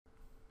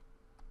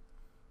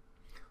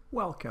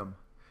Welcome.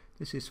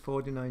 This is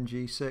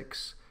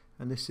 49G6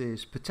 and this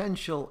is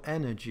potential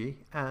energy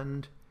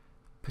and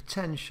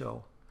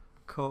potential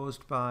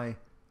caused by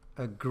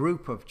a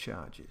group of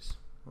charges.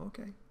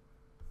 Okay.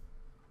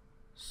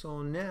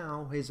 So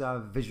now here's our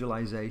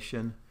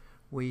visualization.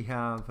 We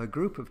have a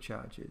group of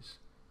charges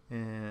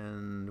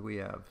and we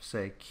have,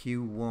 say,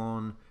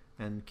 Q1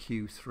 and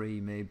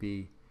Q3 may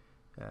be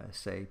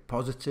say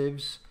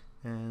positives,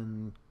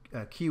 and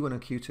Q1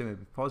 and Q2 may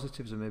be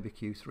positives, and maybe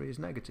Q3 is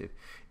negative.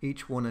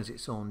 Each one has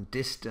its own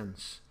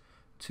distance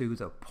to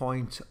the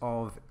point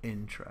of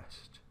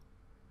interest.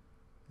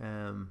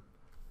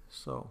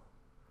 So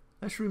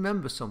let's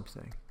remember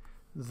something,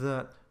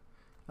 that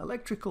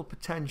electrical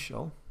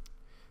potential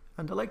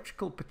and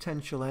electrical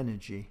potential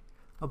energy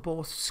are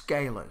both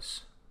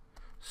scalars.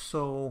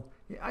 So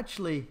it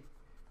actually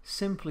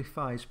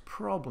simplifies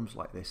problems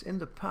like this. In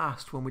the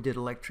past, when we did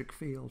electric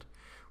field,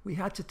 we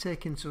had to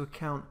take into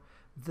account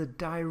the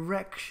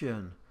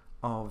direction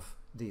of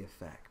the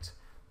effect,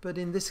 but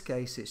in this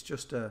case it's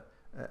just a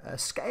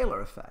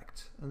scalar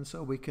effect, and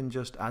so we can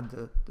just add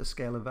the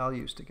scalar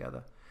values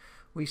together.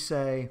 We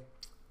say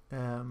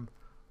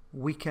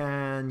we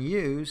can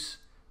use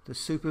the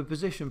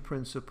superposition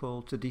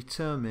principle to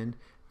determine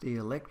the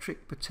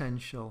electric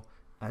potential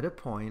at a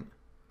point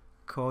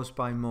caused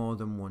by more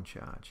than one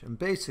charge, and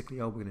basically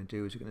all we're going to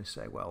do is we're going to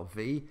say, well,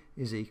 V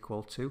is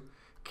equal to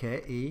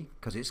KE,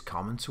 because it's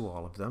common to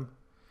all of them,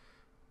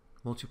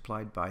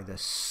 multiplied by the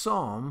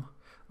sum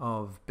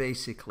of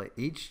basically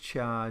each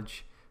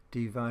charge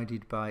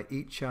divided by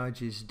each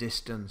charge's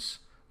distance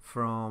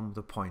from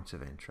the point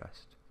of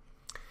interest.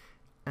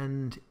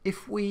 And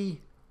if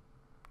we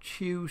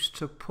choose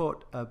to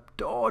put a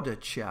daughter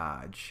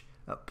charge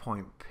at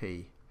point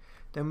P,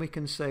 then we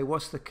can say,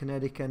 what's the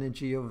kinetic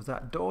energy of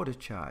that daughter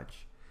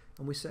charge?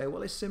 And we say,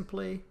 well, it's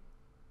simply,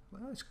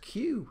 well, it's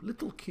Q,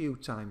 little q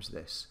times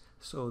this.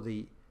 So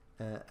the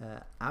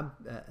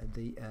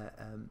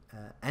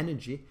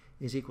energy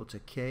is equal to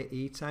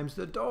Ke times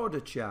the daughter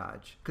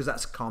charge, because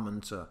that's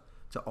common to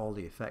all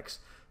the effects,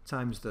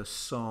 times the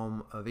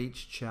sum of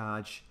each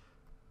charge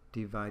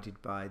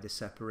divided by the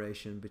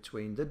separation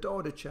between the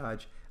daughter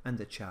charge and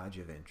the charge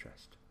of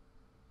interest.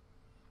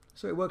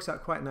 So it works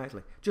out quite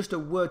nicely. Just a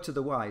word to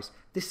the wise,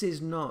 this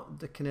is not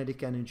the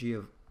kinetic energy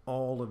of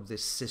all of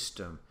this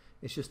system,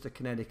 it's just the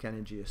kinetic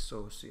energy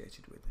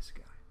associated with this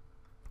guy.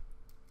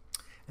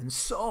 And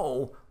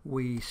so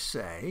we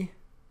say,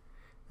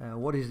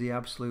 what is the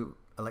absolute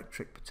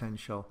electric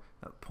potential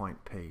at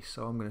point P?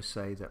 So I'm going to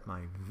say that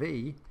my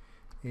V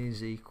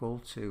is equal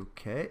to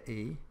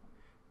Ke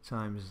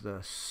times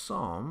the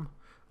sum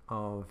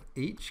of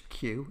each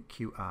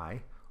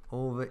Qi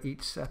over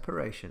each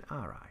separation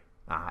Ri.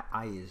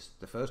 I is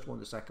the first one,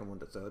 the second one,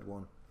 the third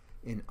one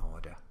in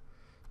order.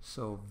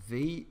 So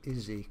V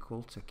is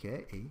equal to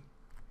Ke,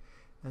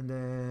 and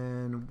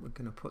then we're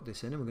going to put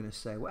this in and we're going to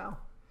say, well,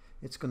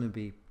 it's going to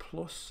be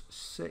plus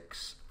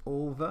 6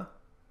 over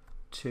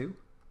 2.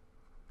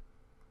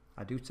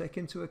 I do take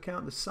into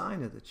account the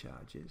sign of the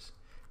charges,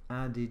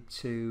 added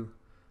to,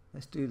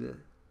 let's do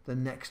the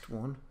next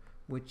one,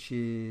 which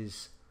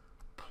is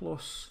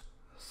plus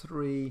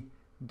 3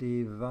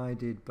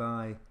 divided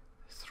by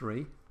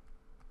 3.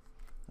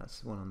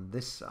 That's the one on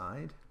this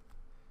side.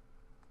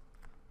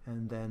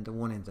 And then the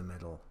one in the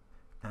middle,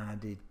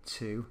 added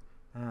to,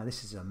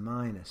 this is a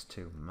minus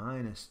 2.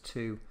 Minus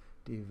 2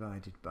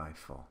 divided by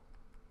 4.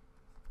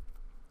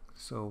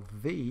 So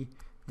V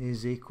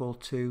is equal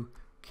to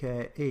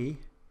Ke,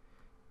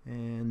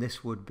 and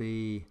this would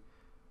be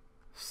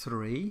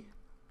 3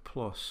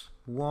 plus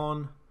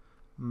 1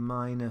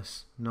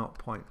 minus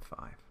 0.5.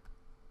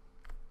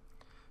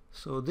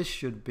 So this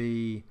should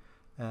be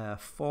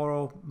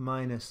 4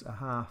 minus a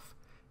half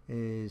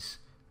is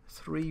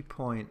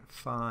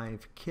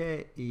 3.5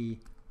 Ke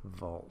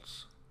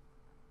volts.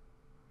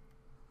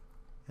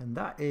 And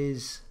that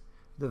is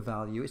the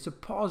value. It's a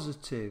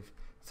positive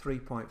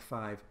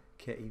 3.5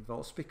 Ke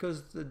volts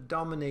because the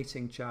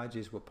dominating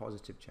charges were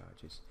positive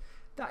charges.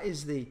 That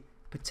is the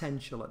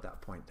potential at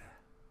that point there.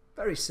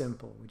 Very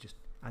simple. We just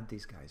add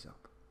these guys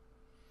up.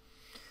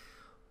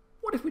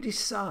 What if we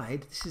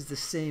decide, this is the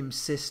same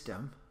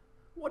system,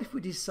 what if we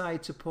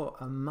decide to put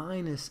a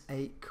minus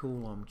 8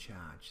 Coulomb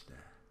charge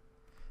there?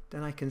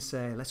 Then I can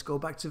say, let's go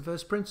back to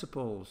first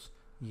principles.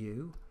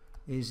 U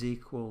is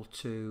equal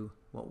to,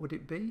 what would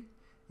it be?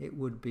 It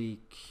would be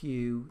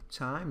Q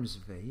times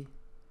V.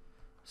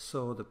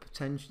 So the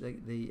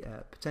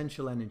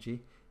potential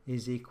energy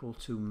is equal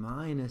to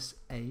minus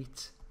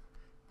 8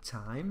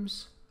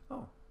 times,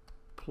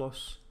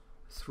 plus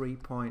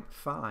 3.5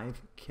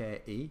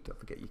 Ke. Don't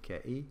forget your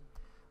Ke.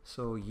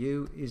 So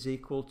U is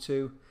equal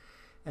to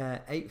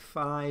 8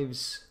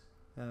 5s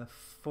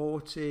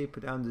 40,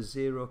 put down the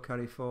 0,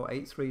 carry 4,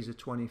 8 3s are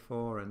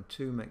 24, and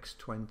 2 makes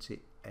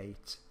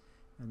 28,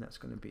 and that's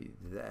going to be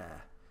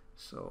there.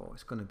 So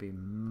it's going to be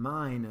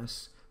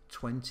minus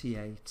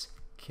 28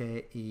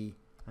 Ke,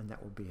 and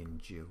that will be in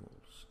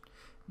joules.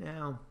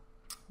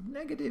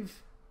 Negative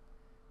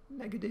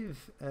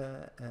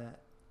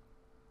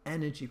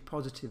energy,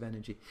 positive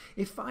energy.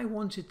 If I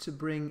wanted to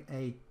bring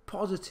a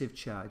positive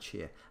charge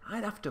here,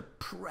 I'd have to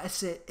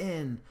press it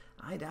in.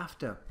 I'd have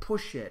to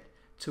push it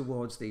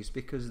towards these,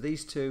 because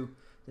these two,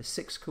 the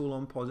 6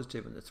 coulomb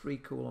positive and the 3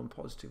 coulomb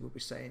positive, would be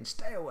saying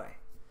stay away.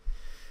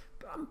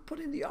 But I'm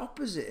putting the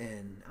opposite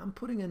in. I'm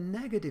putting a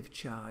negative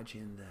charge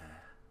in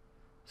there.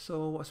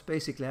 So what's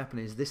basically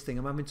happening is this thing,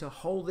 I'm having to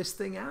hold this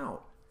thing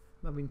out.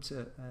 I'm having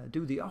to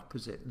do the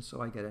opposite, and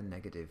so I get a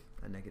negative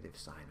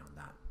sign on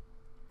that.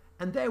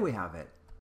 And there we have it.